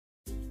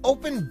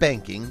Open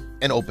banking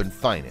and open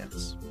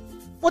finance.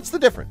 What's the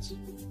difference?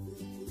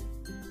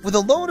 With a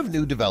load of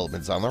new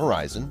developments on the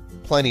horizon,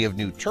 plenty of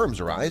new terms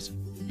arise,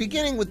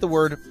 beginning with the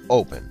word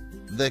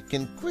open, that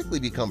can quickly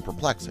become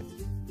perplexing.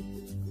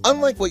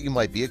 Unlike what you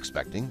might be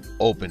expecting,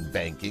 open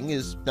banking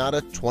is not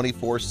a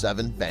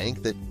 24/7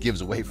 bank that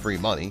gives away free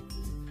money.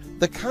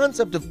 The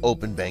concept of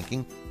open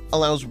banking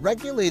allows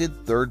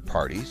regulated third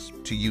parties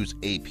to use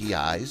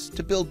APIs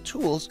to build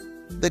tools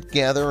that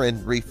gather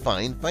and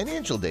refine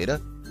financial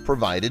data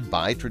provided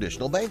by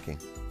traditional banking.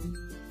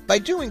 By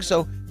doing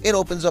so, it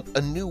opens up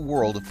a new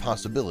world of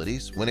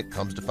possibilities when it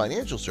comes to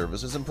financial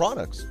services and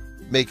products,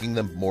 making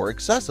them more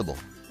accessible,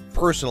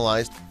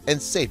 personalized,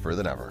 and safer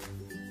than ever.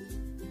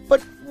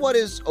 But what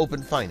is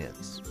open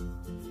finance?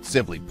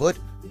 Simply put,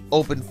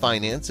 open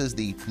finance is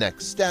the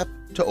next step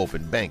to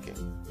open banking.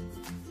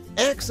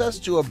 Access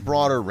to a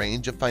broader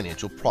range of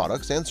financial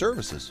products and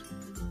services,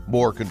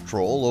 more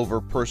control over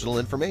personal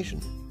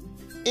information,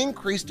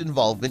 increased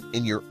involvement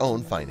in your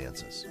own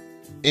finances.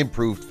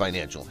 Improved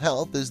financial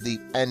health is the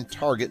end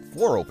target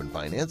for open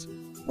finance,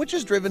 which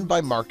is driven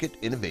by market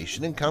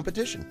innovation and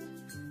competition.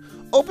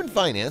 Open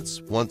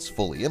finance, once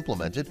fully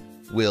implemented,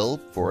 will,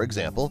 for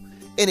example,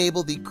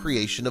 enable the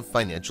creation of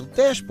financial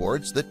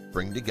dashboards that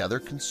bring together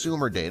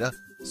consumer data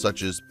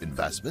such as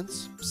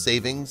investments,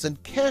 savings,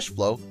 and cash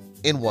flow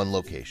in one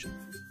location.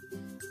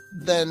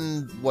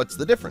 Then what's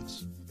the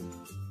difference?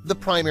 The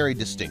primary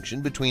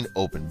distinction between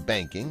open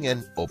banking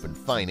and open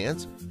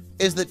finance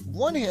is that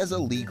one has a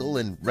legal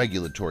and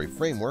regulatory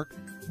framework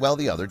while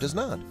the other does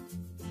not.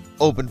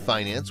 Open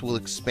finance will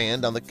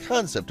expand on the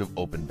concept of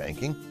open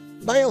banking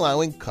by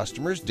allowing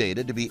customers'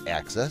 data to be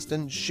accessed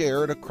and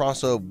shared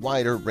across a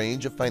wider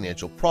range of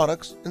financial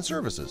products and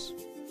services.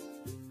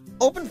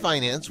 Open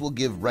finance will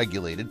give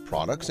regulated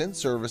products and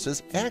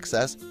services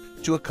access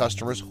to a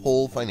customer's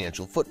whole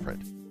financial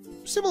footprint,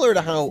 similar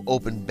to how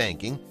open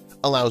banking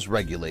allows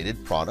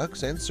regulated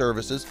products and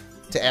services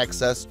to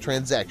access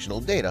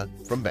transactional data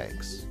from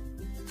banks.